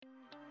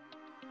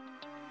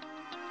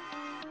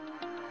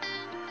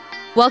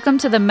Welcome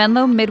to the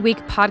Menlo Midweek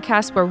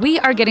podcast, where we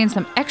are getting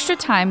some extra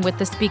time with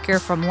the speaker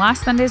from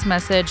last Sunday's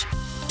message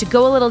to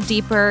go a little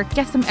deeper,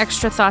 get some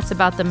extra thoughts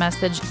about the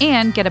message,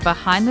 and get a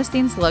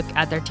behind-the-scenes look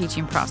at their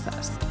teaching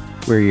process.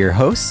 We're your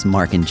hosts,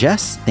 Mark and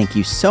Jess. Thank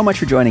you so much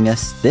for joining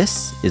us.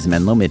 This is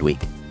Menlo Midweek.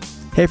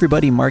 Hey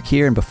everybody, Mark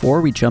here, and before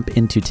we jump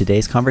into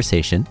today's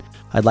conversation,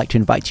 I'd like to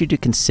invite you to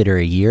consider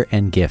a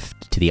year-end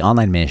gift to the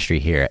online ministry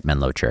here at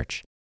Menlo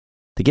Church.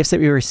 The gifts that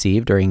we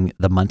received during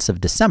the months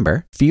of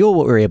December fuel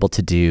what we were able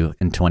to do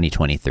in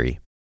 2023.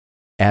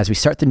 As we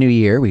start the new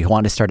year, we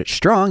want to start it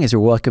strong as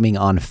we're welcoming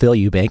on Phil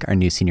Eubank, our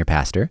new senior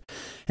pastor.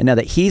 And now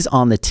that he's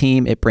on the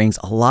team, it brings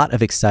a lot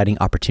of exciting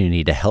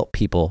opportunity to help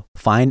people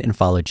find and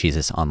follow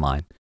Jesus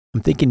online. I'm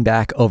thinking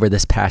back over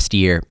this past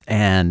year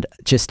and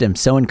just am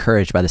so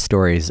encouraged by the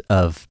stories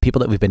of people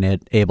that we've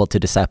been able to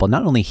disciple,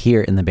 not only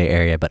here in the Bay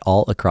Area, but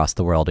all across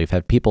the world. We've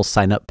had people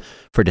sign up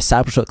for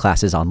discipleship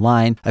classes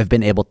online. I've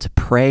been able to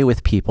pray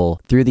with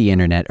people through the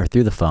internet or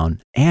through the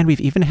phone. And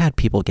we've even had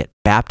people get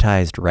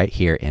baptized right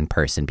here in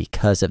person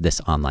because of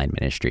this online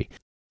ministry.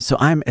 So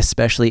I'm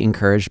especially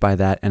encouraged by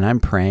that, and I'm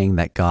praying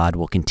that God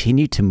will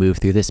continue to move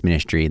through this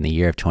ministry in the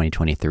year of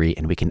 2023,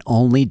 and we can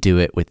only do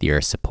it with your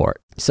support.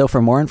 So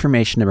for more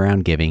information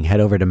around giving, head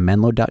over to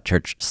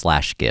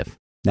menlo.church/give.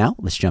 Now,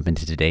 let's jump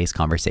into today's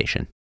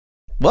conversation.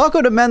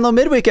 Welcome to Menlo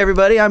Midweek,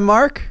 everybody. I'm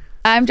Mark.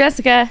 I'm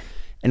Jessica.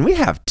 And we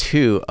have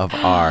two of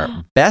our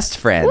best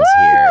friends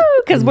here.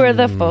 Because we're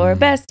the four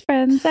best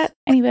friends that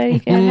anybody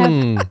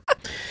can have.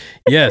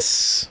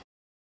 Yes.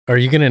 Are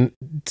you going to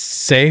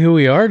say who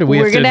we are? Do we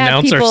have to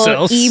announce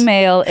ourselves?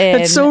 Email in.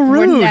 That's so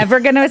rude. We're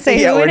never going to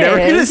say who it is. We're never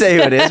going to say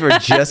who it is. We're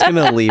just going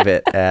to leave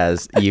it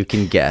as you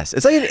can guess.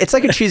 It's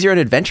like a choose your own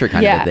adventure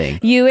kind of a thing.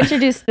 You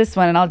introduce this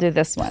one and I'll do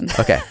this one.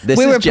 Okay. This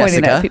is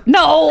Jessica.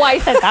 No, I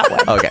said that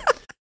one. Okay.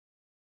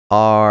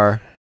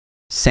 Our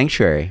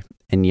sanctuary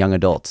and young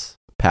adults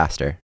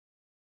pastor,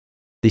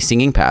 the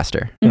singing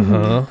pastor,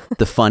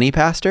 the funny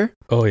pastor.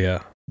 Oh,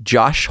 yeah.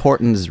 Josh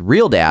Horton's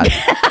real dad,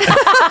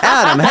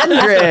 Adam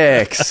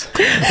Hendricks.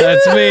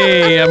 That's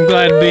me. I'm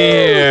glad to be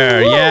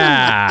here.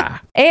 Yeah.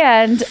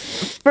 And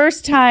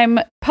first time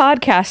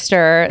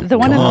podcaster, the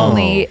one and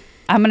only,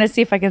 I'm going to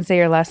see if I can say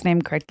your last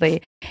name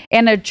correctly.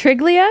 Anna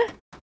Triglia?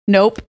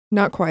 Nope.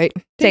 Not quite.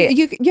 Say it.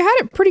 You had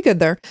it pretty good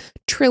there.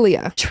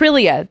 Trillia.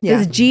 Trillia. Yeah.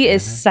 This G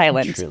is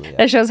silent. Trillia.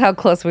 That shows how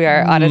close we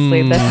are.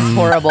 Honestly, this is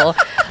horrible.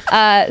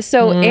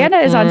 So Anna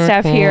is on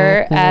staff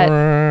here at...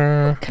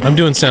 I'm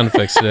doing sound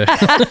effects today.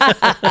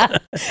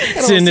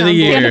 It's the end of the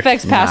year. Sound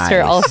effects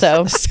pastor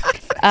also.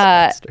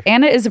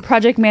 Anna is a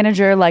project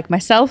manager like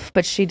myself,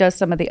 but she does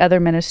some of the other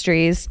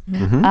ministries.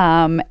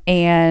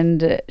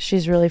 And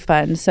she's really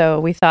fun. So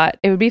we thought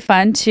it would be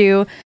fun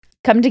to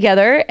come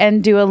together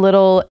and do a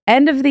little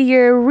end of the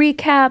year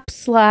recap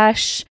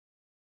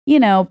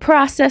 /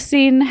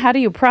 processing. How do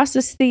you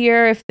process the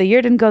year if the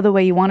year didn't go the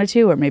way you wanted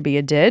to, or maybe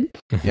it did?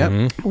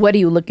 Yep. What are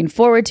you looking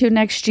forward to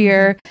next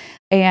year?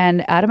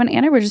 And Adam and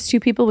Anna were just two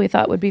people we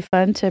thought would be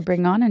fun to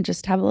bring on and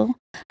just have a little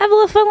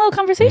fun little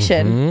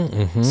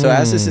conversation. So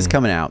as this is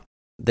coming out,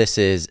 this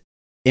is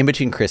in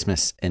between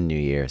Christmas and New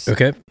Year's.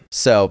 Okay.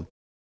 So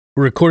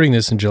we're recording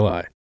this in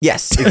July.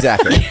 Yes,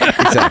 exactly.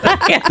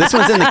 Exactly. This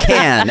one's in the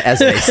can, as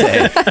they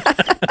say.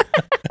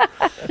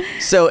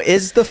 So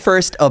is the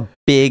first a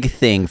big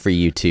thing for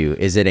you two?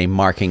 Is it a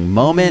marking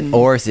moment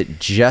or is it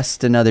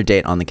just another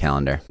date on the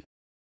calendar?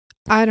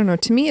 I don't know.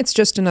 To me, it's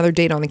just another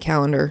date on the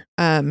calendar.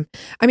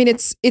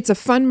 It's a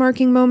fun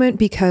marking moment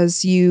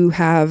because you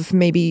have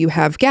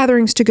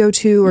gatherings to go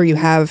to, or you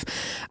have,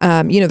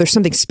 there's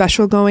something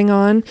special going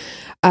on.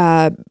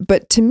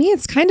 But to me,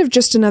 it's kind of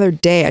just another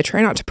day. I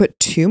try not to put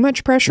too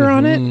much pressure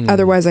on it.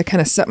 Otherwise, I kind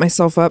of set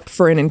myself up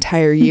for an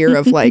entire year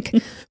of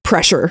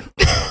pressure.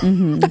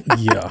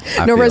 Yeah.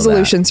 No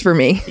resolutions for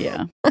me.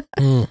 Yeah.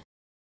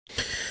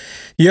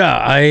 Yeah,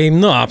 I'm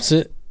the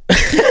opposite.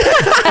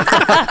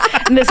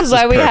 And this is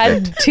why we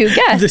had two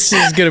guests. This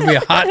is going to be a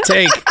hot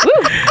take.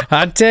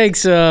 Hot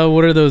takes.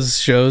 What are those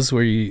shows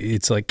where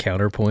it's like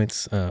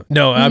counterpoints?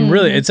 No,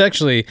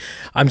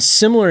 I'm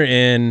similar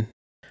in,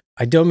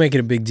 I don't make it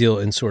a big deal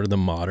in sort of the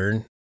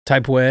modern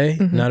type way.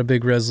 Not a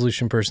big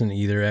resolution person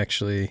either,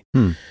 actually.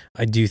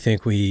 I do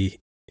think we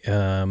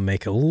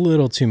make a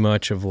little too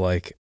much of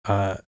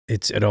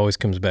it always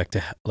comes back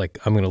to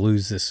I'm going to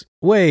lose this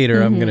weight,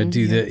 or I'm going to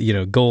do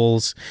the,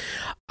 goals.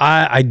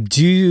 I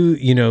do,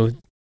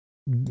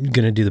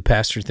 going to do the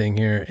pastor thing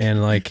here.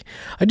 And I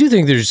do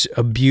think there's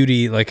a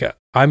beauty,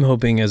 I'm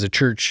hoping as a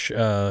church,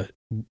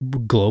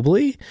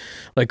 globally,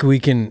 we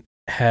can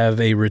have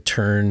a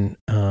return,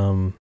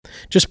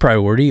 just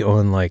priority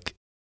on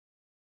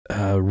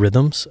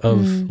rhythms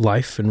of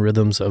life and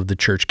rhythms of the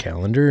church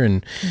calendar.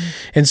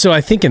 And so I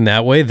think in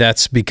that way,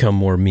 that's become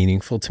more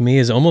meaningful to me,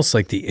 is almost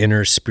like the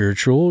inner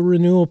spiritual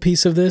renewal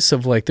piece of this,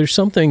 of there's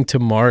something to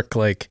mark,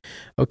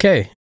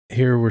 okay,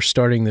 here we're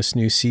starting this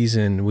new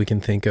season. We can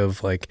think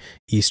of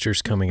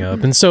Easter's coming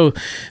up. And so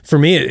for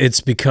me,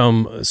 it's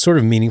become sort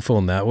of meaningful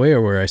in that way,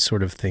 or where I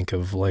sort of think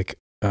of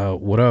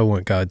what do I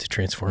want God to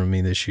transform in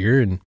me this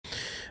year? And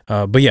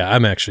but yeah,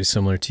 I'm actually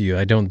similar to you.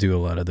 I don't do a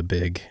lot of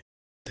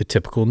the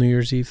typical New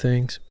Year's Eve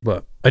things,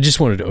 but I just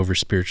wanted to over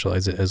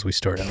spiritualize it as we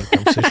start our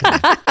conversation.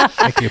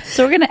 Thank you.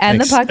 So we're going to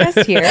end the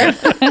podcast here.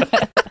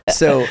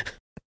 So,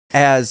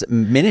 as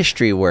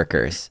ministry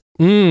workers,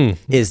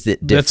 is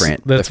it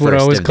different? That's the what I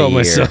first always of call the year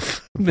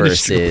myself.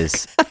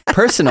 versus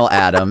personal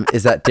Adam.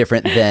 Is that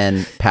different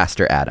than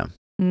Pastor Adam?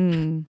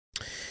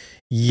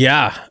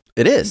 Yeah,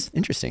 it is.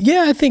 Interesting.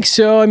 Yeah, I think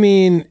so. I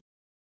mean,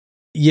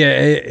 yeah,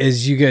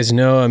 as you guys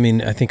know, I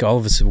mean, I think all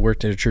of us have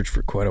worked at a church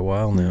for quite a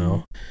while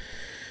now.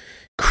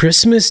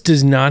 Christmas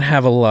does not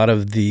have a lot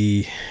of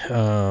the,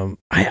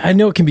 I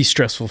know it can be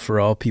stressful for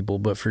all people,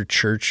 but for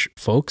church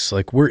folks,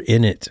 like we're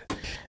in it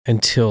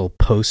until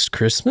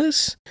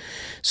post-Christmas.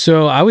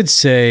 So I would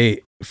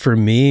say for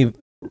me,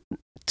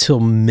 till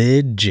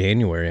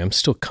mid-January, I'm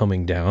still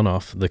coming down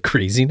off the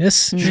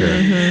craziness.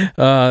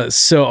 Sure.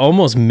 So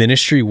almost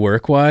ministry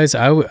work-wise,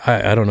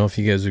 I don't know if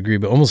you guys agree,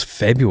 but almost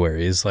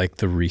February is like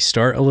the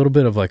restart a little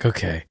bit of like,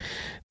 okay,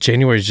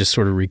 January is just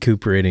sort of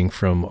recuperating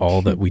from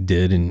all that we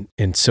did,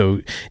 and so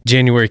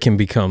January can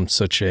become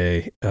such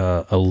a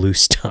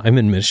loose time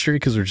in ministry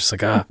because we're just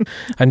like, I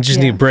just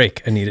need a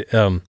break. I need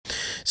it.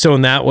 So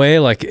in that way,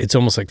 like it's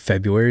almost like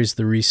February is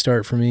the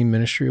restart for me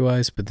ministry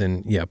wise, but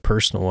then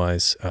personal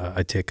wise,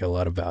 I take a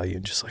lot of value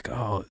in just like,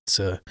 it's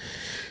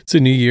a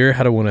new year.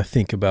 How do I want to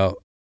think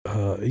about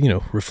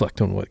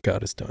reflect on what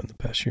God has done the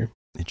past year?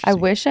 I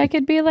wish I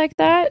could be like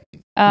that,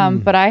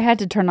 but I had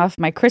to turn off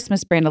my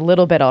Christmas brain a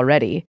little bit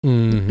already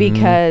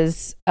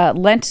because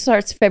Lent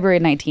starts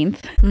February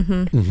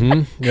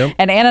 19th. Yep.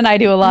 And Anna and I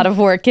do a lot of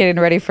work getting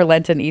ready for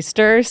Lent and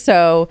Easter,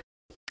 so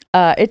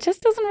it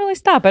just doesn't really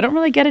stop. I don't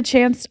really get a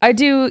chance. I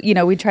do,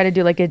 we try to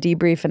do like a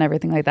debrief and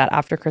everything like that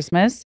after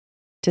Christmas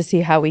to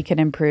see how we can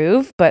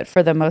improve, but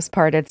for the most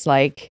part, it's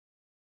like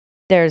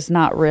there's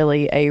not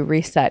really a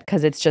reset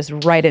because it's just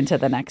right into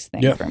the next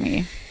thing for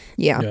me.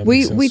 Yeah,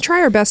 we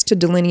try our best to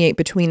delineate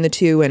between the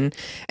two and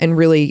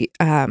really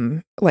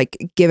like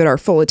give it our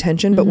full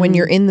attention. But when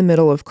you're in the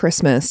middle of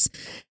Christmas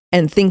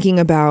and thinking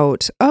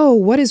about,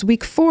 what is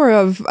week 4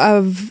 of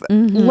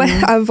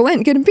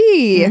Lent going to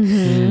be?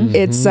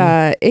 It's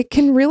it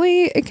can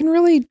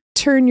really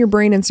turn your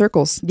brain in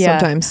circles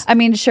sometimes. I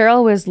mean,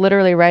 Cheryl was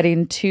literally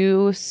writing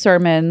 2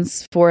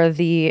 sermons for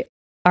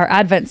our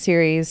Advent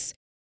series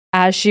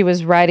as she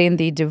was writing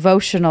the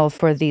devotional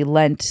for the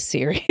Lent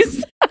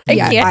series. I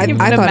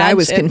thought I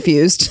was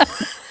confused.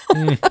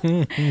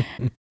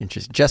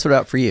 Interesting. Jess, what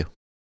about for you?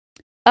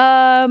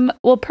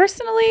 Well,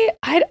 personally,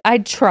 I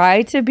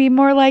try to be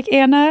more like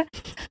Anna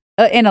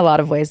in a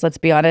lot of ways, let's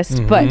be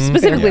honest. But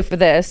specifically for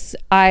this,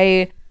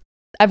 I've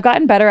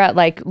gotten better at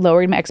like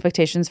lowering my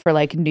expectations for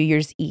like New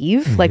Year's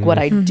Eve, like what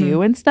I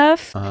do and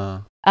stuff.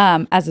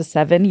 As a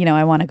 7,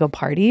 I want to go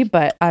party,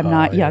 but I'm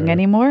not young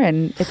anymore,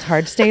 and it's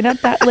hard staying up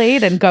that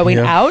late and going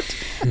out.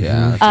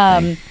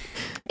 Yeah.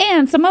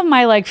 And some of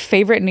my like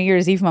favorite New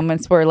Year's Eve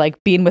moments were like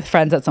being with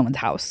friends at someone's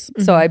house.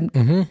 So I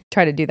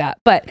try to do that.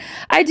 But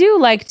I do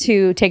like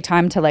to take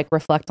time to like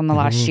reflect on the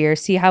last year,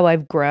 see how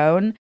I've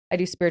grown. I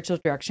do spiritual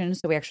direction.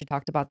 So we actually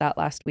talked about that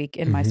last week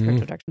in my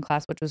spiritual direction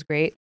class, which was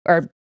great,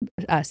 or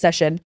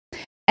session.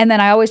 And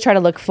then I always try to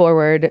look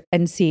forward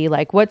and see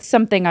like what's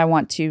something I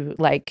want to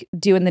like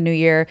do in the new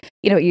year.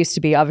 It used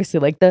to be obviously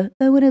like I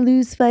want to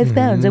lose 5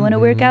 pounds. I want to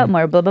work out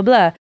more, blah, blah,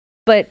 blah.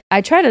 But I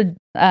try to,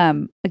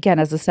 again,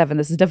 as a 7,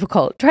 this is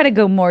difficult, try to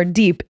go more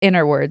deep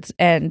innerwards.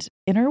 And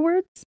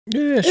innerwards?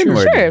 Yeah, sure.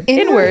 Sure.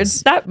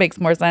 Inwards. That makes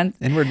more sense.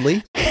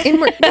 Inwardly?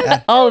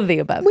 All of the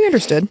above. We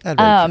understood.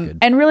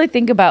 And really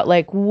think about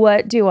like,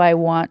 how do I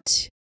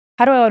want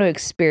to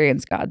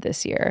experience God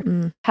this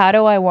year? How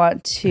do I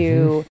want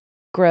to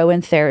grow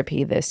in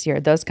therapy this year?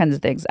 Those kinds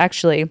of things.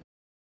 Actually,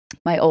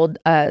 my old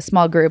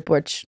small group,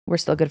 which we're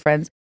still good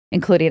friends,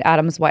 including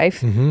Adam's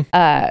wife,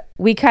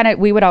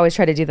 we would always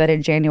try to do that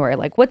in January.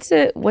 Like, what's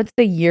the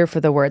year for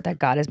the word that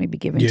God has maybe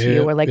given to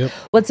you? Or like,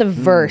 what's a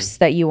verse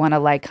that you want to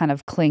like kind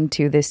of cling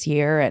to this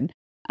year? And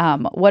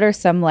what are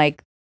some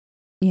like,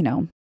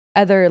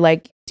 other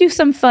like do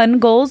some fun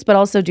goals, but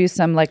also do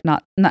some like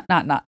not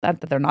that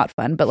they're not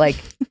fun, but like,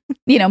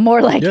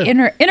 more like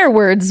inner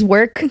words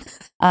work.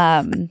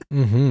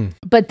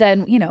 But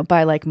then,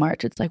 by like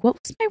March, it's like, what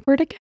was my word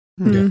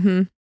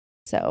again?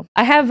 So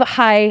I have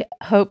high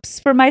hopes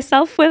for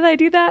myself when I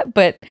do that,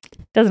 but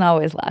it doesn't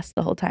always last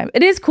the whole time.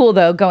 It is cool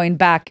though, going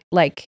back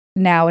like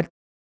now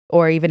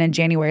or even in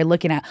January,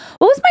 looking at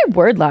what was my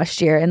word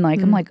last year. And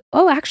like, I'm like,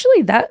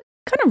 actually that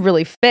kind of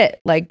really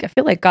fit. Like, I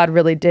feel like God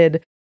really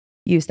did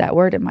use that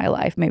word in my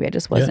life. Maybe I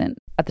just wasn't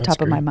at the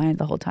top of my mind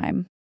the whole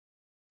time.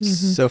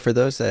 So for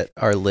those that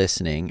are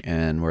listening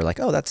and we're like,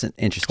 that's an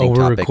interesting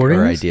topic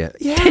or idea.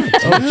 Yeah.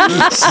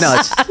 No,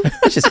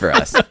 it's just for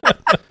us.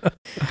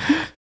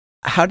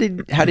 How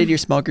did your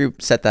small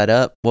group set that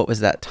up? What was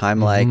that time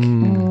like?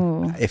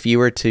 If you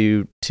were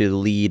to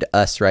lead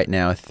us right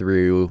now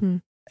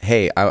through,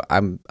 hey,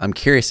 I'm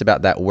curious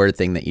about that word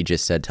thing that you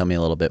just said. Tell me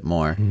a little bit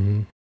more.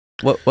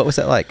 What was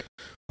that like?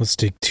 Let's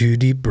take 2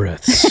 deep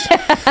breaths.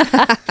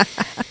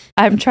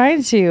 I'm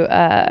trying to,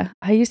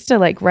 I used to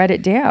like write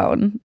it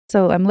down.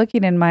 So I'm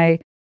looking in my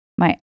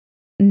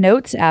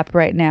notes app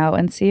right now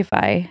and see if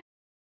I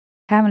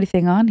have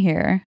anything on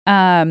here.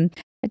 I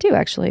do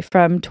actually,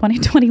 from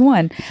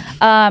 2021.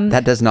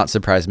 That does not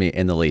surprise me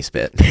in the least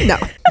bit. No.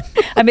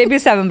 I may be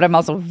 7, but I'm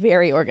also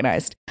very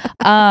organized.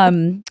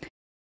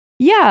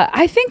 Yeah,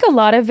 I think a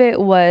lot of it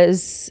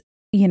was,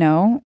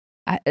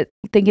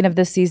 thinking of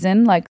this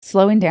season, like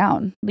slowing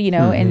down,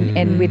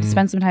 and we'd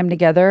spend some time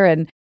together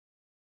and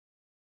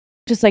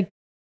just like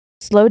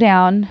slow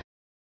down,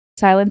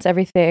 silence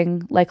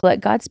everything, like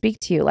let God speak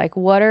to you. Like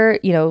what are,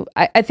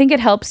 I think it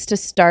helps to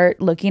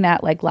start looking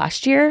at like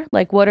last year,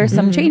 like what are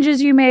some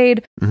changes you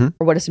made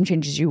or what are some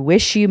changes you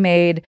wish you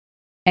made,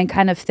 and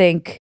kind of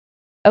think,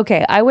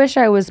 okay, I wish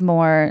I was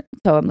more.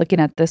 So I'm looking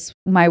at this,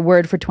 my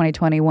word for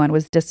 2021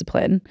 was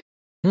discipline.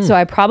 So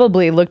I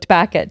probably looked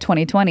back at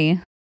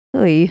 2020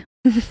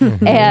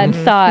 and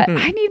thought,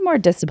 I need more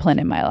discipline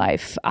in my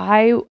life.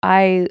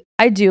 I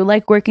do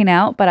like working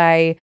out, but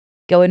I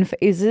go in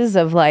phases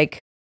of like,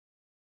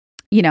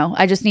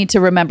 I just need to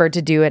remember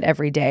to do it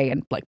every day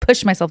and like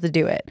push myself to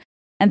do it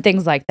and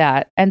things like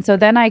that. And so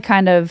then I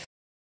kind of,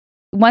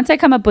 once I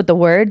come up with the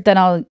word, then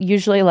I'll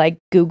usually like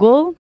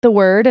Google the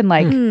word and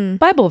like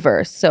Bible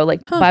verse. So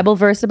like Bible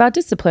verse about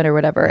discipline or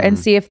whatever, and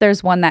see if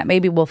there's one that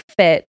maybe will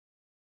fit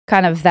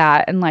kind of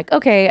that. And like,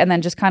 okay. And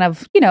then just kind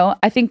of,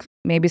 I think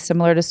maybe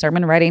similar to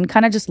sermon writing,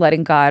 kind of just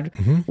letting God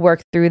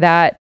work through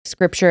that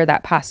scripture,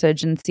 that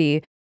passage, and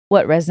see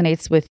what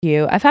resonates with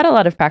you. I've had a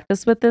lot of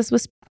practice with this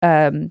with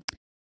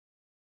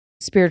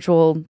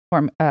spiritual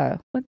form.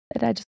 What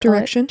did I just call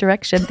Direction. it?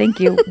 Direction. Thank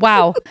you.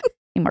 Wow.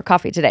 Need more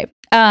coffee today.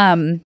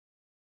 And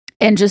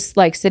just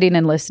like sitting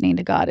and listening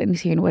to God and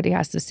hearing what he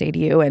has to say to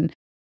you. And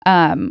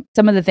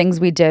some of the things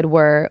we did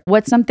were,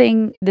 what's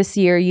something this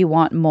year you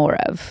want more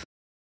of?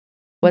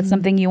 What's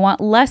something you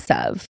want less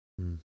of?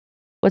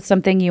 What's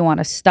something you want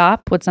to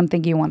stop? What's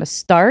something you want to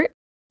start?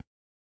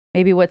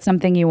 Maybe what's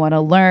something you want to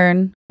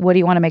learn? What do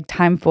you want to make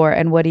time for?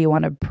 And what do you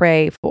want to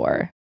pray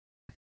for?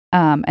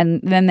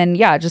 And then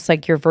just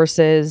like your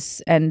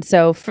verses. And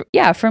so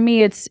for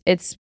me,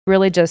 it's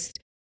really just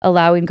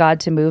allowing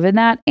God to move in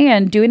that,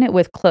 and doing it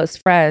with close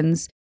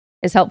friends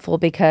is helpful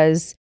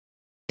because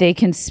they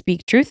can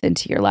speak truth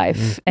into your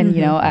life.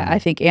 And, I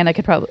think Anna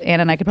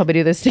and I could probably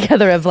do this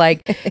together of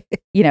like,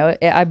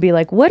 I'd be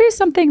like, what is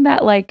something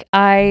that like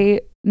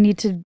I need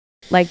to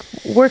like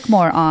work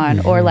more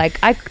on? Or like,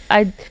 I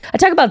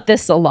talk about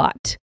this a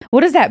lot.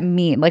 What does that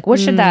mean? Like,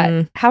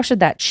 how should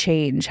that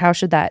change? How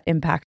should that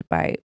impact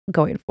by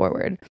going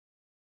forward?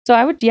 So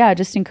I would,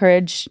 just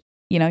encourage,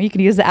 you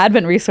can use the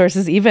Advent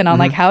resources even on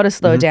like how to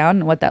slow down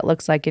and what that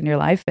looks like in your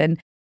life.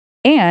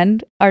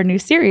 And our new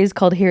series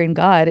called Hearing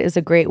God is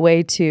a great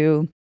way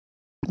to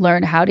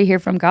learn how to hear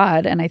from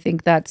God. And I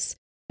think that's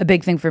a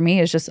big thing for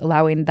me, is just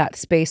allowing that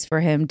space for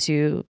him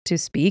to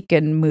speak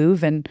and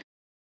move. And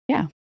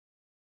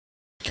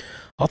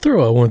I'll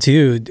throw out one to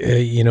you.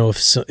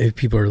 If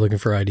people are looking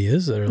for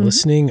ideas that are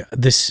listening,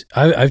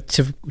 I've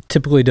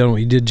typically done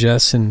what you did,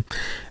 Jess, and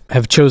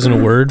have chosen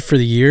a word for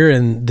the year.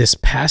 And this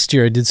past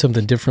year I did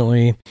something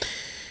differently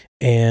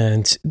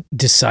and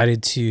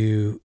decided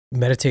to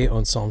meditate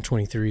on Psalm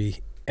 23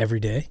 every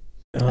day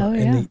of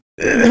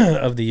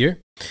the year.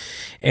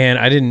 And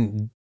I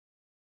didn't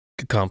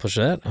accomplish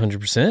that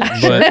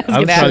 100%, but I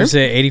would probably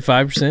say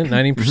 85%,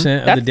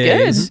 90% of the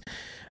days.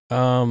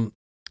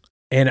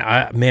 And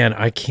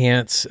I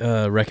can't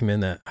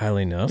recommend that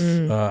highly enough.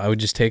 I would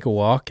just take a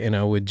walk and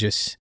I would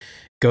just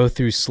go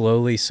through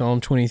slowly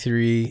Psalm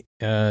 23.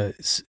 A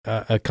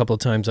couple of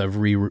times I've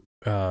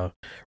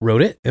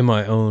wrote it in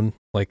my own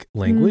like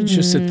language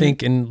just to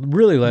think and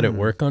really let it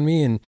work on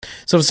me. And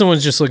so if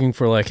someone's just looking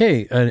for like,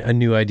 hey, a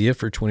new idea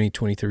for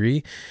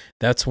 2023,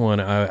 that's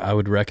one I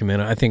would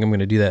recommend. I think I'm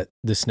going to do that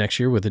this next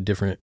year with a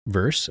different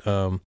verse.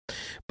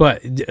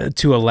 But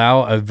to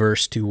allow a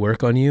verse to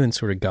work on you and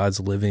sort of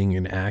God's living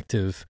and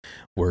active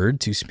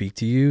word to speak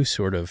to you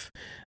sort of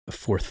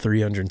for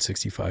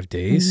 365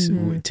 days.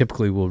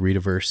 Typically we'll read a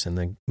verse and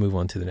then move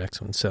on to the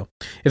next one. So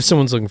if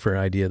someone's looking for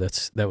an idea,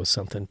 that was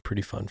something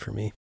pretty fun for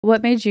me.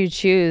 What made you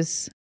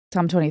choose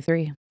Psalm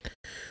 23?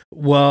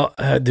 Well,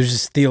 there's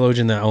this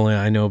theologian that only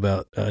I know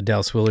about,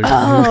 Dallas Willard. He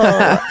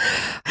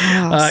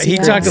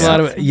talked a lot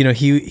about,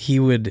 he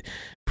would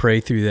pray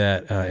through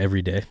that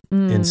every day.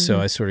 And so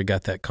I sort of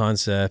got that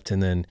concept.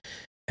 And then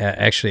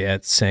actually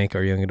at SANC,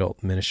 our young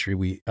adult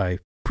ministry, I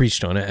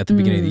preached on it at the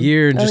beginning of the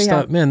year and just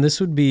thought, man,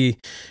 this would be a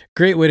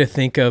great way to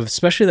think of,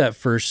 especially that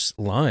first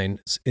line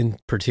in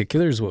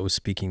particular is what was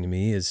speaking to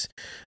me is,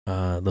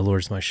 the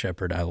Lord's my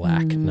shepherd, I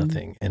lack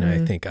nothing. And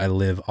I think I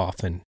live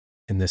often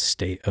in this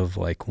state of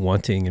like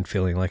wanting and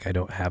feeling like I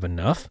don't have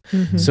enough.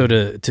 So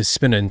to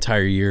spend an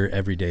entire year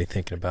every day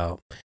thinking about,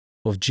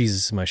 well, if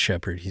Jesus is my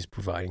shepherd, he's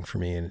providing for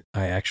me and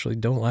I actually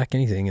don't lack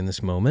anything in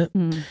this moment,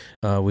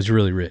 was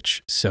really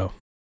rich. So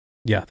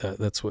yeah,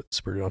 that's what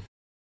spurred it on.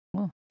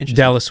 Well,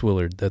 Dallas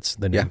Willard, that's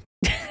the name.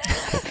 Yeah.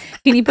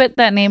 Can you put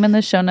that name in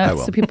the show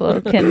notes so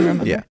people can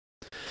remember? Yeah.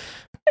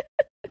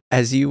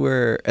 As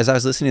I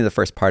was listening to the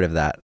first part of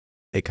that,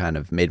 it kind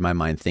of made my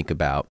mind think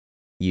about,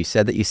 you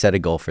said that you set a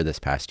goal for this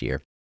past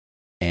year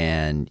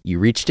and you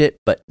reached it,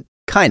 but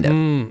kind of.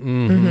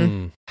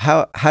 Mm-hmm.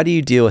 How do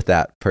you deal with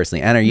that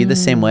personally? Anne, are you the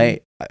same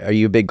way? Are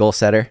you a big goal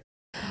setter?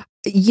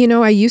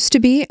 I used to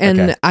be,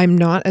 and I'm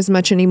not as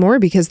much anymore,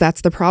 because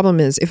that's the problem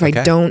is if I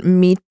don't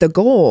meet the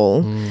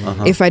goal,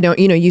 if I don't,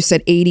 you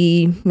said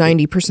 80,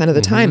 90% of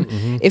the time,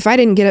 if I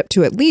didn't get up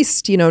to at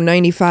least,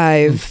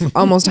 95,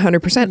 almost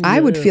 100%,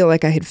 I would feel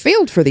like I had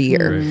failed for the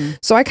year. Right.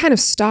 So I kind of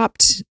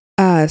stopped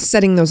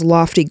setting those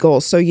lofty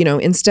goals. So,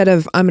 instead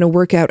of I'm going to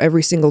work out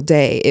every single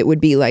day, it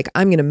would be like,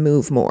 I'm going to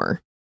move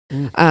more.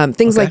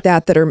 Things like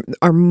that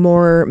are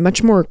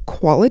much more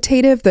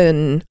qualitative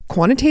than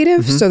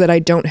quantitative, so that I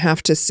don't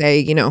have to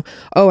say,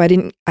 oh, I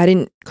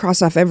didn't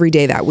cross off every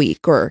day that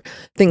week or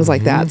things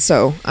like that.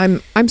 So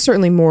I'm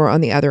certainly more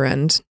on the other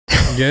end.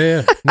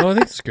 Yeah. No, I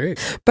think it's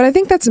great. But I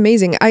think that's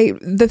amazing.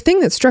 The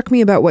thing that struck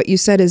me about what you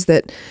said is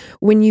that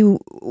when you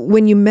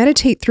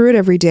meditate through it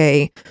every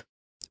day,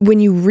 when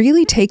you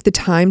really take the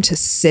time to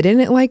sit in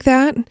it like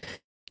that,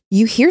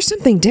 you hear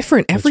something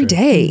different every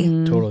day.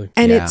 Totally.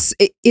 And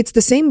it's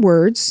the same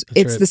words.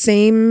 It's the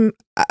same,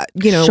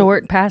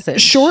 short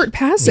passage.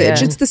 Yeah.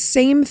 It's the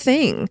same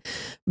thing,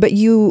 but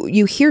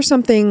you hear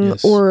something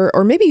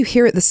or maybe you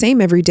hear it the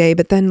same every day,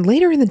 but then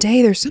later in the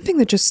day, there's something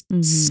that just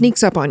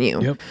sneaks up on you.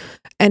 Yep.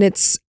 And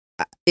it's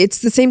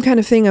the same kind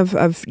of thing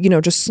of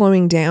just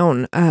slowing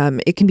down.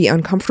 It can be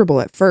uncomfortable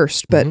at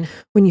first, but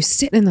when you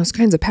sit in those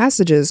kinds of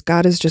passages,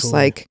 God is just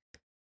like,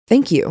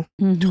 thank you.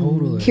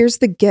 Totally. Here's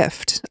the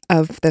gift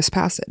of this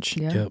passage.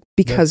 Yep.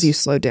 Because you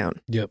slowed down.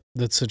 Yep.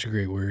 That's such a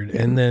great word.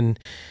 Yeah. And then,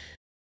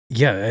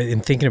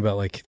 and thinking about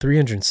like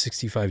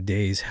 365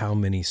 days, how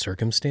many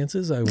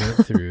circumstances I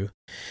went through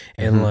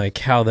and like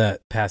how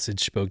that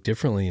passage spoke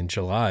differently in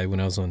July when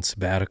I was on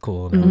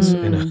sabbatical and I was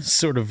in a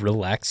sort of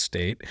relaxed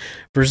state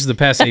versus the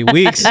past 8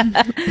 weeks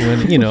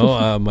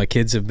when, my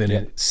kids have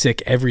been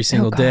sick every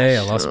single day.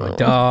 I lost my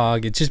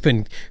dog. It's just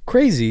been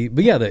crazy.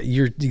 But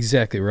you're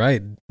exactly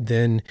right.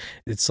 Then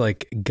it's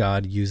like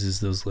God uses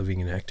those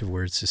living and active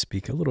words to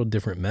speak a little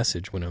different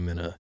message when I'm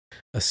in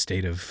a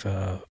state of,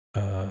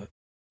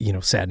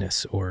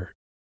 sadness or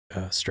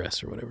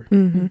stress or whatever.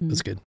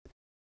 That's good.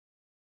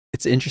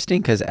 It's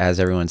interesting because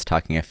as everyone's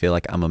talking, I feel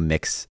like I'm a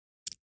mix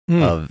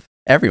of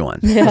everyone.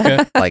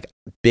 Like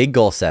big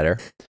goal setter.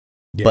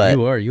 Yeah,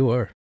 but you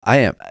are. I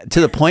am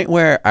to the point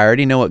where I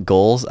already know what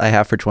goals I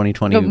have for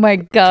 2020, oh my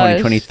gosh.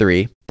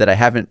 2023 that I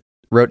haven't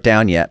wrote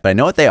down yet, but I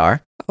know what they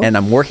are. And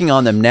I'm working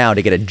on them now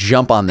to get a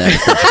jump on them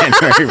for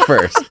January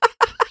 1st.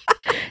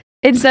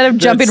 Instead of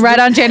jumping right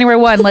on January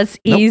 1, let's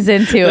ease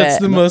into it. That's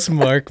the most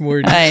Mark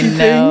Morty thing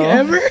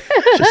ever.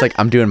 Just like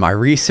I'm doing my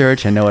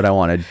research. I know what I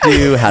want to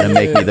do, how to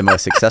make me the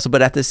most successful.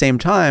 But at the same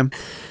time,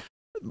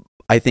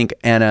 I think,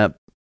 Anna,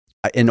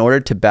 in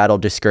order to battle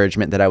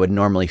discouragement that I would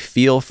normally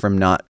feel from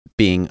not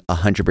being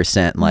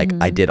 100% like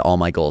I did all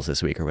my goals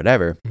this week or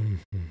whatever,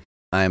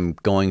 I'm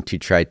going to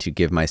try to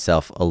give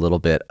myself a little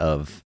bit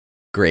of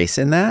grace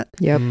in that.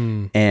 Yep.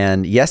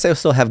 And yes, I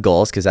still have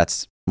goals because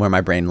that's where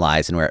my brain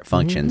lies and where it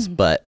functions.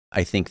 But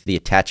I think the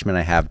attachment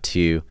I have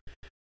to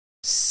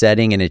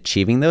setting and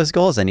achieving those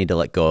goals, I need to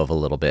let go of a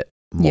little bit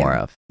more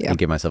of and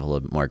give myself a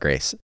little bit more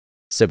grace.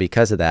 So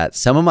because of that,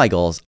 some of my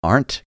goals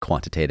aren't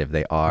quantitative.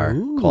 They are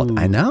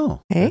I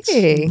know.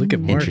 Hey. Look at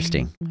Mark.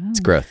 Interesting. It's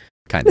growth,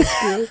 kind of.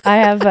 I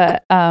have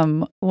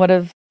one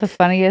of the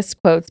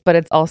funniest quotes, but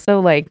it's also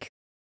like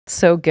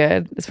so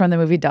good. It's from the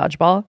movie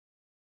Dodgeball.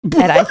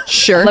 And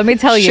let me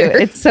tell you,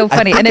 it's so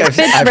funny. And it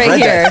fits I've right read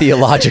here. That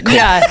theological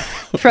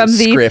from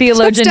the script.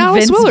 theologian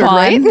Dallas Vince Willard, Vaughn.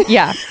 right?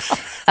 Yeah.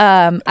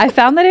 I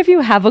found that if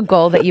you have a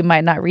goal that you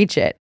might not reach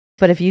it,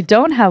 but if you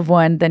don't have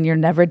one, then you're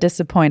never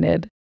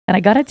disappointed. And I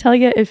got to tell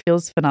you, it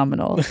feels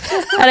phenomenal.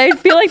 And I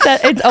feel like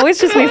that it always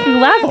just makes me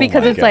laugh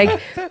because it's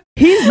like,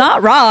 he's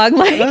not wrong.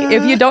 Like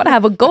if you don't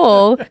have a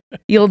goal,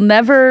 you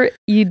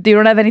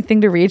don't have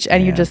anything to reach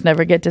and you just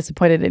never get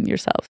disappointed in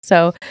yourself.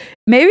 So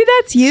maybe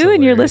that's you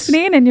and you're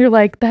listening and you're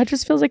like, that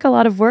just feels like a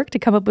lot of work to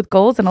come up with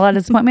goals and a lot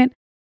of disappointment.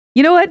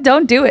 You know what?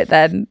 Don't do it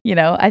then.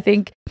 I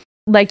think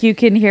like you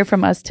can hear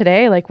from us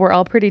today, like we're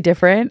all pretty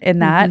different in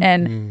that.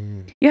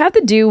 And you have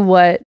to do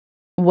what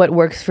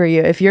works for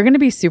you. If you're going to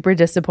be super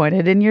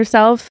disappointed in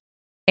yourself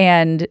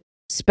and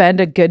spend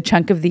a good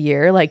chunk of the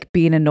year like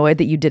being annoyed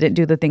that you didn't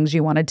do the things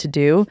you wanted to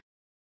do,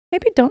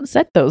 maybe don't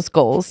set those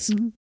goals.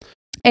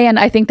 And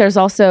I think there's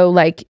also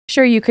like,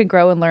 sure, you can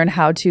grow and learn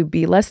how to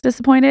be less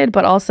disappointed,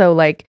 but also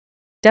like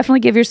definitely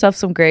give yourself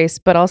some grace,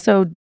 but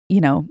also,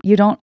 you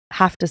don't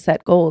have to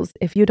set goals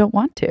if you don't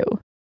want to.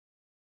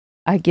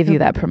 I give you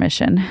that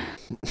permission.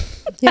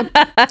 Yep.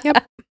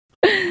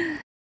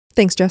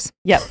 Thanks, Jess.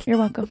 Yep. You're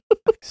welcome.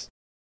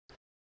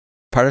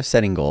 Part of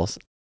setting goals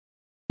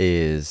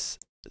is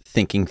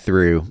thinking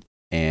through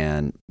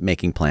and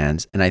making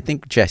plans. And I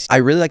think, Jess, I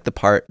really like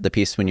the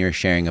piece when you were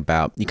sharing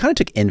about, you kind of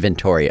took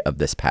inventory of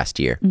this past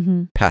year,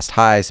 past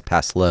highs,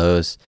 past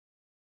lows,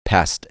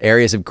 past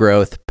areas of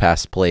growth,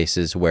 past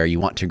places where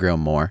you want to grow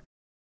more.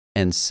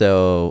 And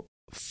so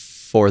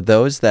for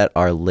those that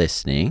are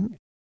listening,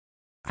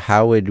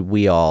 how would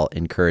we all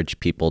encourage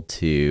people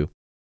to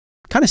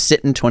kind of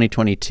sit in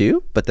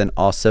 2022, but then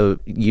also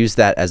use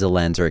that as a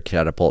lens or a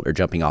catapult or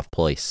jumping off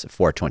place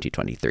for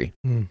 2023?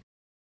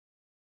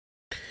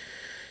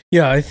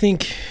 Yeah, I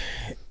think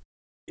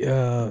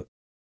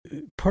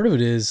part of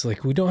it is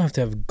like we don't have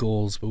to have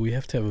goals, but we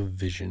have to have a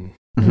vision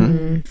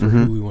for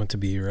who we want to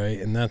be, right?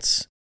 And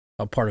that's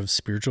a part of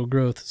spiritual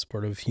growth. It's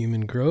part of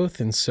human growth.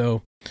 And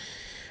so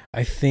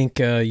I think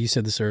you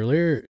said this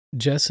earlier,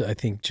 Jess, I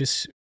think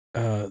just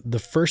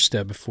the first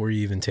step before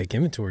you even take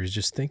inventory is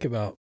just think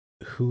about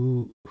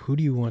who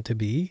do you want to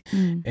be?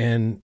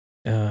 And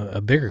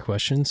a bigger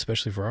question,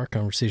 especially for our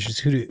conversations,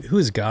 who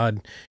has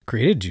God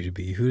created you to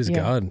be? Who does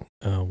God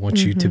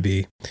want you to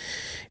be?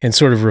 And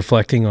sort of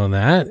reflecting on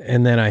that.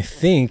 And then I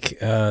think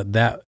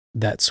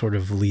that sort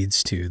of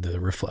leads to the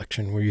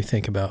reflection where you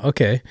think about,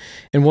 okay,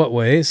 in what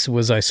ways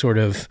was I sort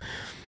of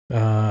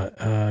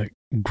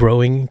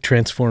growing,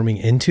 transforming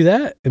into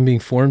that and being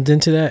formed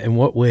into that? In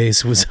what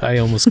ways was I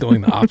almost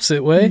going the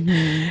opposite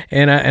way?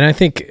 And I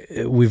think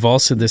we've all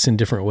said this in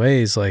different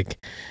ways, like,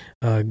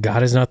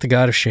 God is not the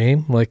God of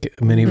shame, like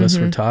many of us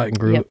were taught and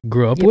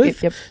grew up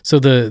with. So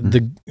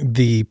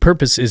the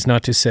purpose is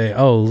not to say,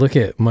 oh, look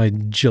at my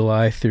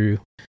July through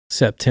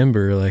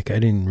September, like I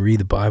didn't read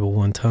the Bible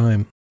one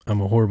time,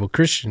 I'm a horrible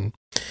Christian.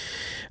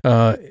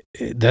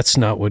 That's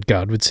not what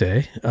God would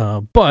say.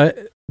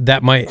 But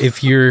that might,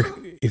 if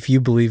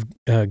you believe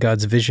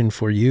God's vision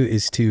for you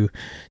is to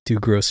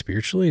grow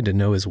spiritually, to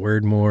know His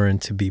Word more,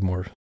 and to be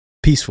more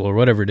peaceful or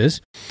whatever it is,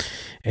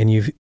 and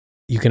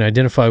you can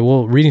identify,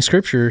 well, reading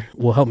Scripture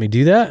will help me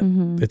do that.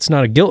 It's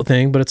not a guilt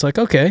thing, but it's like,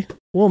 okay,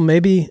 well,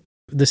 maybe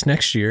this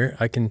next year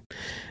I can.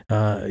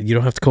 You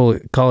don't have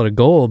to call it a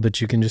goal, but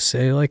you can just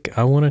say, like,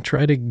 I want to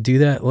try to do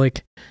that,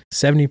 like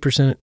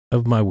 70%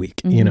 of my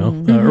week,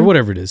 or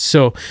whatever it is.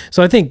 So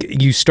I think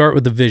you start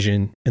with the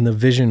vision, and the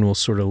vision will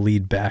sort of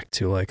lead back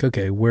to like,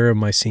 okay, where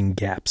am I seeing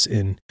gaps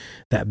in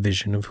that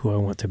vision of who I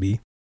want to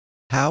be?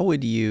 How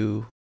would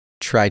you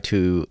try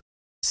to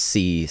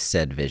see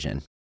said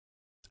vision?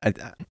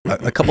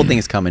 A couple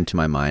things come into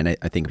my mind.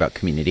 I think about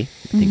community.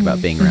 I think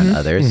about being around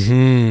others.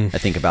 I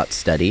think about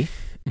study.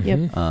 I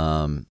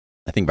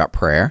think about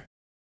prayer.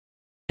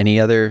 Any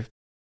other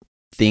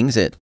things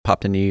that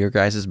popped into your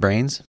guys'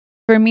 brains?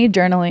 For me,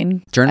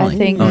 journaling. I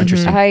think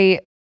interesting.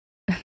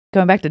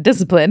 Going back to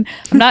discipline,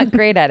 I'm not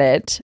great at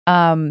it.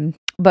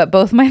 But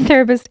both my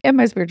therapist and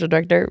my spiritual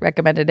director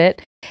recommended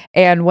it.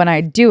 And when I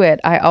do it,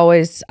 I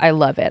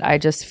love it. I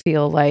just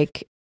feel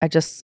like I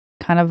just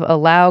kind of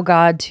allow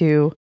God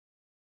to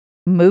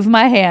move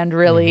my hand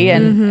really,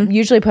 and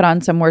usually put on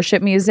some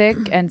worship music.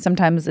 And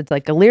sometimes it's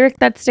like a lyric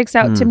that sticks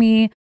out to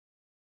me.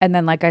 And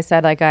then, like I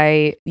said, like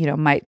I,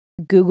 might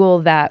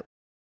Google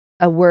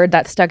a word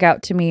that stuck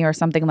out to me or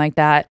something like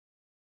that.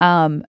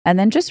 And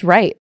then just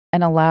write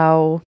and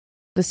allow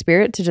the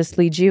Spirit to just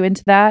lead you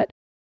into that.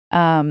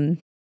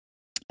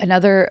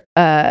 Another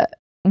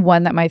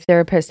one that my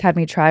therapist had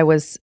me try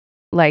was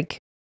like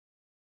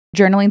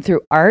journaling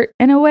through art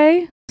in a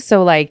way.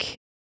 So like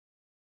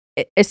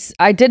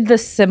I did the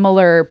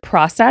similar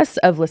process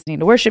of listening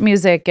to worship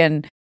music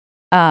and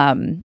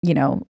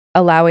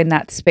allowing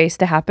that space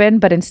to happen,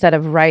 but instead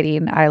of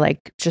writing, I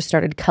like just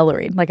started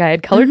coloring. Like I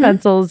had colored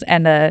pencils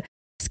and a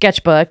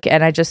sketchbook,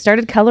 and I just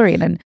started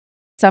coloring. And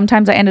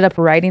sometimes I ended up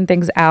writing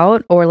things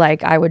out, or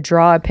like I would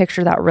draw a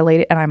picture that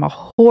related, and I'm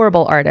a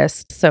horrible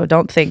artist, so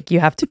don't think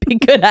you have to be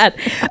good at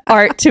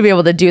art to be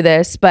able to do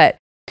this, but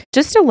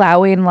just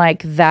allowing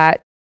like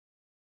that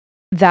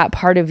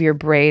part of your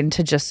brain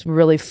to just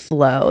really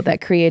flow, that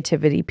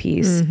creativity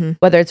piece,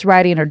 whether it's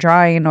writing or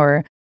drawing,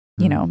 or,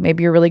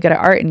 maybe you're really good at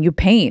art and you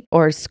paint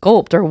or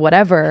sculpt or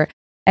whatever,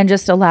 and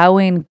just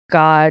allowing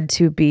God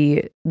to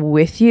be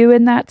with you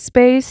in that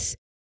space,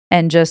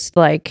 and just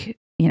like,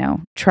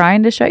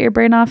 trying to shut your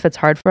brain off. It's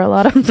hard for a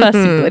lot of us,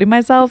 including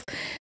myself.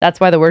 That's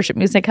why the worship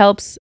music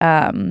helps.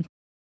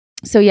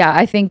 So yeah,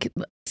 I think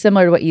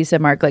similar to what you said,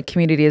 Mark, like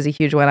community is a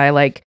huge one. I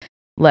like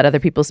let other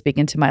people speak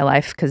into my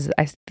life because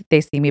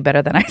they see me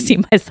better than I see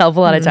myself a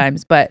lot of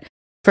times. But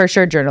for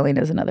sure,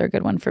 journaling is another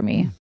good one for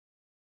me.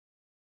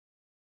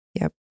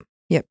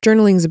 Yep.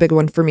 Journaling is a big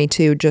one for me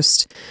too.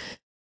 Just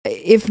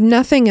if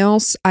nothing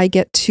else, I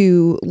get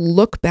to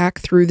look back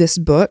through this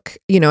book.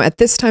 At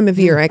this time of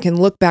year, I can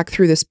look back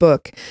through this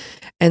book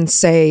and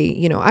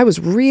say, I was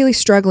really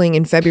struggling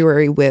in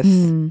February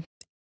with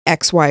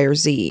X, Y, or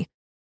Z.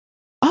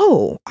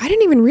 Oh, I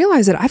didn't even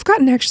realize it. I've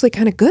gotten actually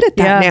kind of good at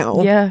that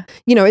now. Yeah.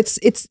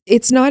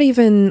 It's not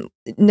even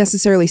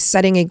necessarily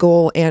setting a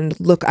goal and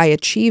look, I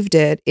achieved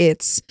it.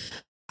 It's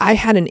I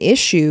had an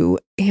issue,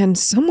 and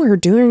somewhere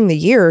during the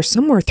year,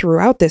 somewhere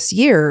throughout this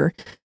year,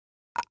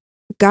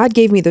 God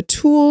gave me the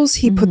tools.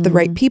 He put the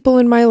right people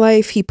in my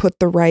life. He put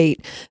the right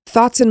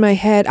thoughts in my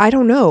head. I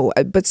don't know,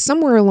 but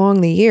somewhere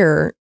along the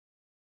year,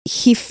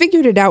 He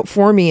figured it out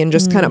for me and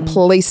just kind of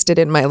placed it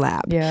in my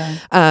lap. Yeah.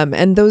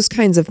 And those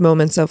kinds of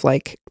moments of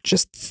like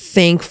just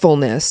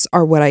thankfulness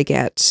are what I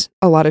get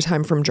a lot of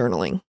time from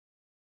journaling.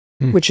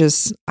 which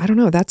is, I don't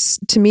know, that's,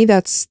 to me,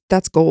 that's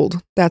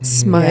gold.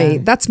 That's Yeah.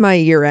 my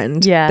year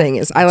end Yeah. thing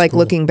is I That's like cool.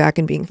 looking back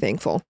and being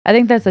thankful. I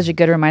think that's such a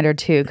good reminder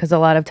too, because a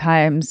lot of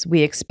times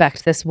we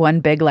expect this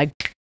one big,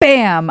 like,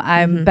 bam,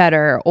 I'm Mhm.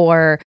 better,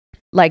 or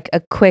like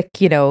a quick,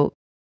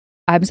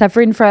 I'm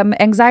suffering from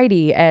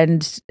anxiety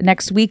and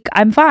next week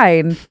I'm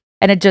fine.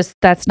 And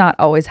that's not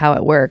always how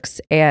it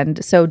works.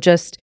 And so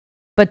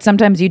but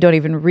sometimes you don't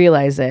even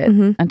realize it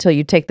Mhm. until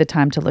you take the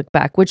time to look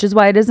back, which is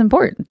why it is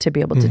important to be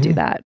able to do Mhm.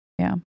 that.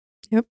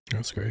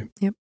 That's great.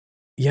 Yep.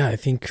 Yeah, I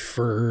think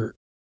for,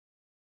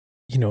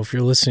 if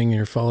you're listening and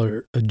you're a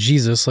follower of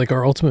Jesus, like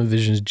our ultimate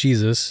vision is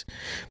Jesus,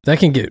 that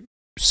can get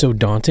so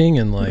daunting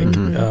and like,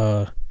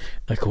 Mhm.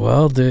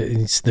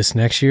 it's this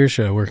next year,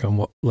 should I work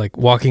on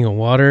walking on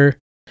water?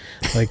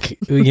 Like,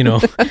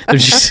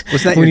 there's just,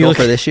 Was that when your you goal look-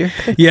 for this year?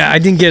 yeah, I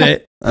didn't get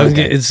it.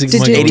 Okay. It's Did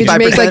my you goal.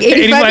 make like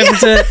 85?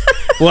 85%?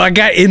 Well, I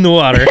got in the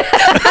water.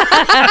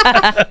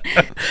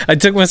 I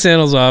took my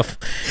sandals off.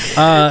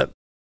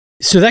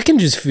 So that can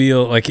just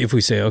feel like, if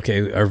we say,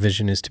 okay, our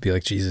vision is to be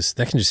like Jesus,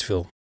 that can just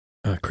feel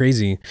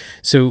crazy.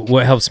 So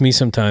what helps me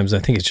sometimes, I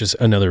think it's just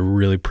another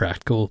really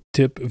practical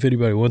tip, if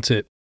anybody wants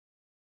it,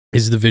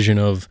 is the vision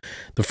of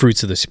the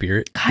fruits of the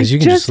Spirit. I 'Cause you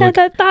can just had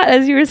that thought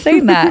as you were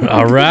saying that.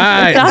 all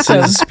right. That's So the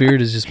awesome.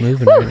 Spirit is just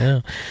moving right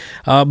now.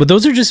 But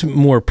those are just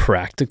more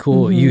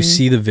practical. You Mhm.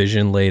 see the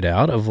vision laid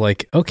out of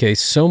like, okay,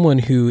 someone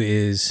who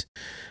is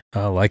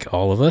like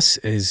all of us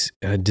is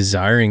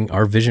desiring,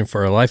 our vision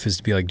for our life is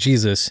to be like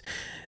Jesus.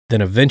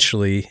 Then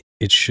eventually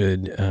it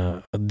should,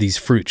 these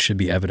fruits should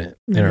be evident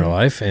in our Mhm.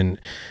 life. And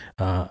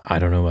I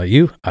don't know about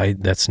you.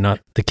 That's not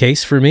the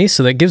case for me.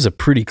 So that gives a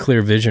pretty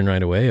clear vision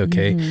right away.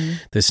 Okay. Mhm.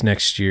 This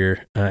next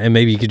year, and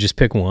maybe you could just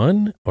pick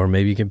one, or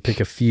maybe you can pick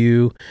a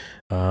few.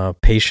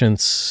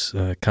 Patience,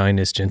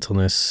 kindness,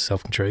 gentleness,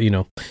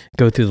 self-control,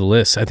 go through the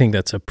list. I think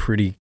that's a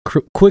pretty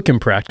quick and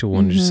practical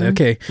one to just say, Mhm.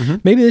 okay,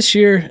 Mhm. maybe this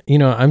year,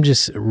 I'm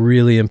just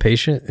really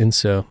impatient. And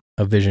so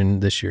a vision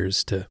this year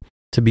is to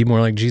be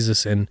more like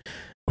Jesus and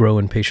grow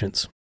in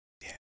patience.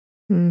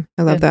 I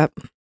love Good. that.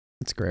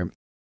 That's great.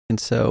 And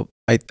so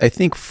I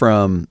think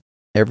from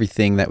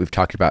everything that we've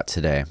talked about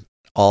today,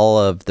 all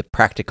of the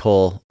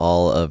practical,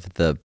 all of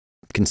the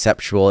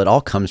conceptual, it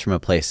all comes from a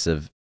place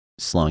of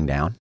slowing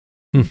down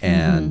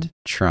and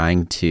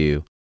trying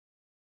to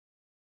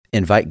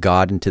invite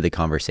God into the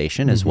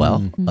conversation as well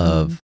Mhm.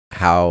 of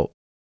how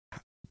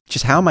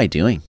am I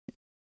doing?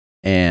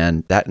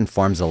 And that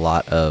informs a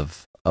lot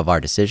of our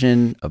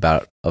decision of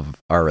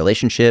our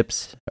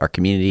relationships, our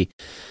community.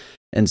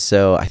 And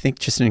so I think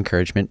just an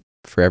encouragement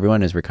for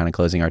everyone as we're kind of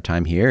closing our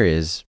time here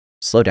is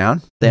slow down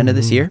at the end of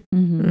this Mhm. year.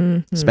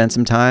 Mhm. Mhm. Spend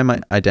some time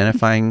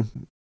identifying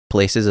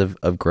places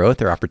of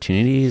growth or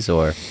opportunities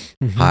or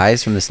Mhm.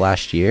 highs from this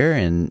last year.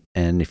 And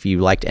if you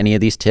liked any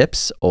of these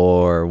tips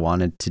or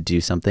wanted to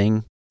do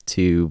something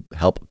to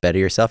help better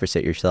yourself or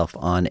set yourself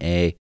on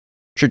a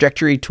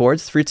trajectory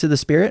towards the fruits of the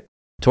Spirit,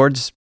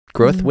 towards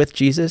growth Mhm. with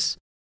Jesus,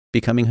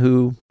 becoming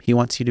who he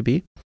wants you to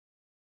be,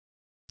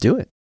 do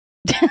it.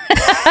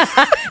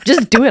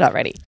 Just do it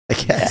already. I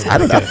guess. I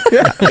don't know.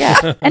 Yeah.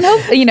 Yeah.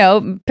 And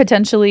hope,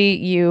 potentially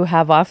you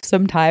have off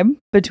some time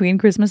between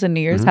Christmas and New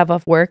Year's, Mhm. have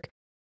off work.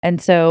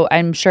 And so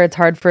I'm sure it's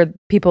hard for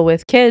people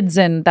with kids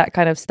and that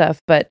kind of stuff.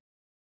 But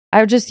I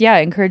would just,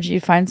 encourage you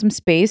to find some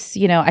space.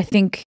 I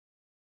think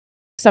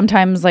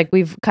sometimes, like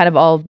we've kind of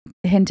all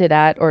hinted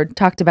at or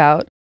talked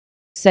about,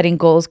 setting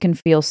goals can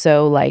feel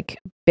so like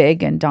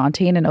big and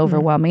daunting and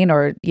overwhelming,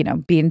 or,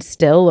 being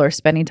still or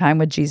spending time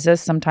with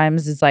Jesus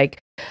sometimes is like,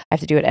 I have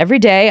to do it every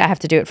day. I have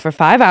to do it for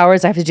 5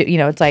 hours. I have to do,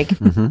 it's like,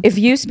 Mhm. if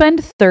you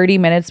spend 30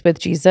 minutes with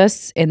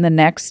Jesus in the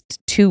next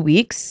 2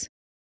 weeks,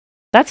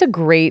 that's a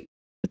great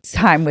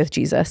time with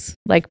Jesus,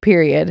 like,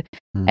 period.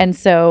 Mm. And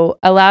so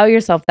allow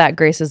yourself that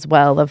grace as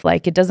well of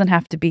like, it doesn't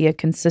have to be a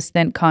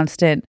consistent,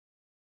 constant,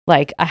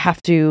 like, I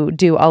have to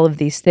do all of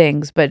these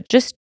things, but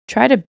just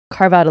try to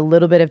carve out a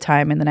little bit of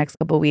time in the next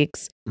couple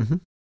weeks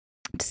Mhm.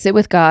 to sit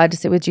with God, to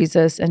sit with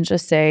Jesus, and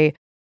just say,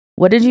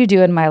 what did you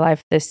do in my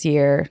life this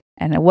year?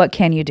 And what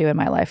can you do in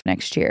my life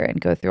next year? And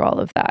go through all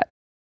of that.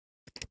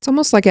 It's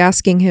almost like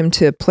asking him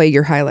to play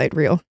your highlight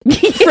reel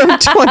from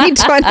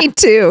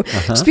 2022.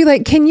 Uh-huh. Just be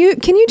like, can you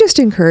just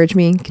encourage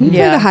me? Can you play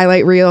Yeah. the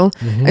highlight reel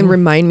Mhm. and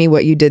remind me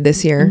what you did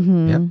this year?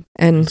 Mhm. Yep.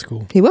 And That's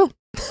cool. he will.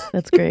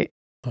 That's great.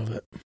 Love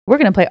it. We're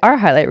going to play our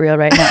highlight reel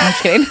right now. I'm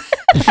just kidding.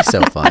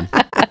 So fun.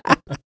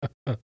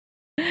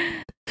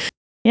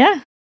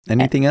 Yeah.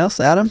 Anything else,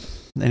 Adam?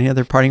 Any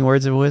other parting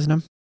words of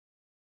wisdom?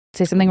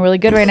 Say something really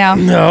good right now.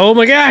 Oh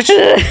my gosh.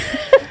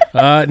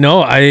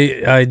 No,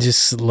 I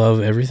just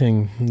love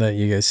everything that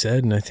you guys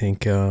said. And I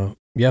think,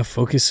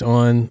 focus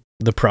on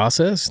the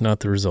process, not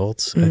the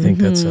results. I think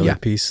that's the Mhm. other Yeah.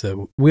 piece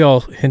that we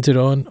all hinted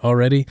on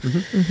already.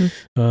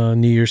 Mhm.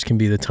 New Year's can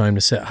be the time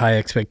to set high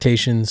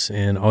expectations,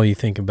 and all you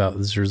think about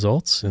is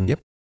results. And Yep.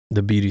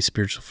 the beauty of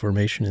spiritual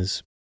formation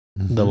is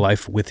the Mhm.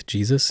 life with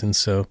Jesus. And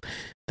so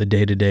the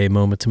day-to-day,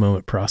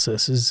 moment-to-moment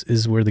process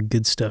is where the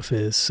good stuff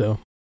is. So,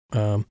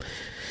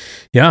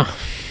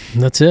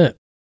 that's it.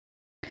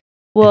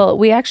 Well,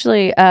 we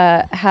actually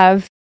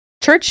have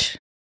church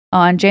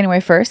on January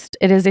 1st.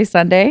 It is a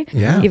Sunday,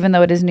 Yeah. even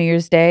though it is New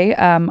Year's Day.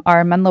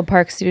 Our Menlo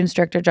Park Students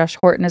Director, Josh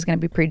Horton, is going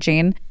to be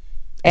preaching.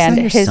 And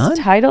that your his son?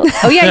 title...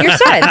 Oh, yeah, your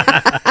son.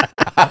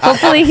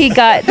 Hopefully he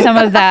got some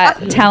of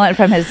that talent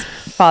from his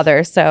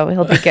father, so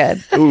he'll be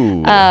good.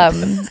 Ooh.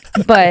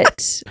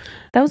 But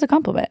that was a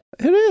compliment.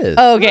 It is.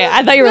 Okay,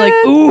 I thought you were like,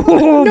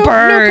 ooh, No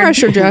burn.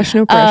 pressure, Josh.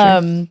 No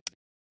pressure.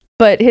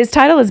 But his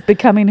title is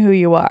Becoming Who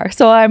You Are.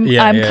 So I'm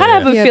kind of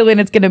have a Yep. feeling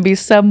it's going to be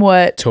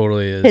somewhat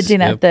Totally is.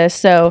 hinting at this.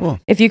 So Cool.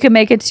 if you can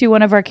make it to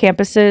one of our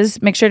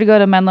campuses, make sure to go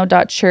to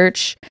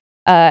menlo.church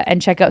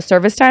and check out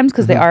service times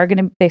because they are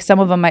going to, some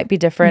of them might be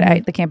different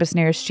at the campus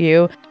nearest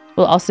you.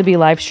 We'll also be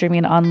live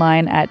streaming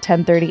online at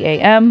 10:30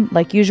 a.m.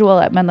 like usual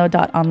at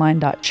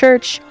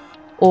menlo.online.church,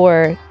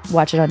 or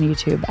watch it on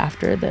YouTube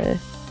after the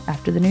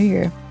new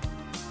year.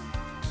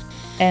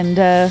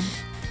 And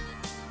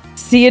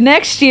see you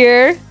next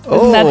year.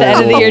 Isn't that the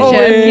end of the year,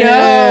 Jim?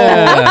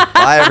 Yeah.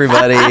 Bye,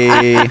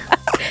 everybody.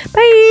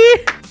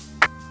 Bye.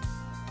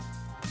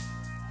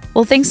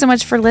 Well, thanks so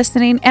much for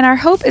listening, and our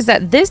hope is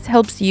that this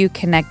helps you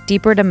connect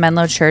deeper to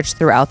Menlo Church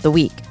throughout the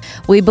week.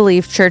 We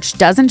believe church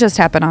doesn't just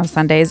happen on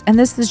Sundays, and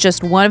this is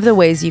just one of the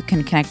ways you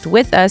can connect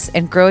with us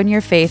and grow in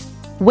your faith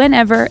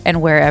whenever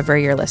and wherever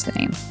you're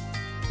listening.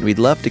 We'd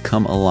love to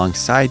come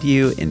alongside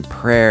you in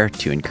prayer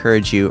to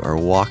encourage you or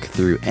walk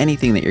through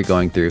anything that you're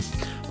going through.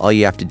 All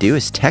you have to do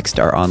is text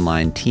our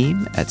online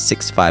team at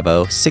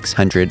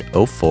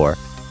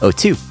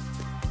 650-600-0402.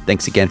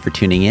 Thanks again for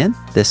tuning in.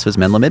 This was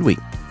Menlo Midweek.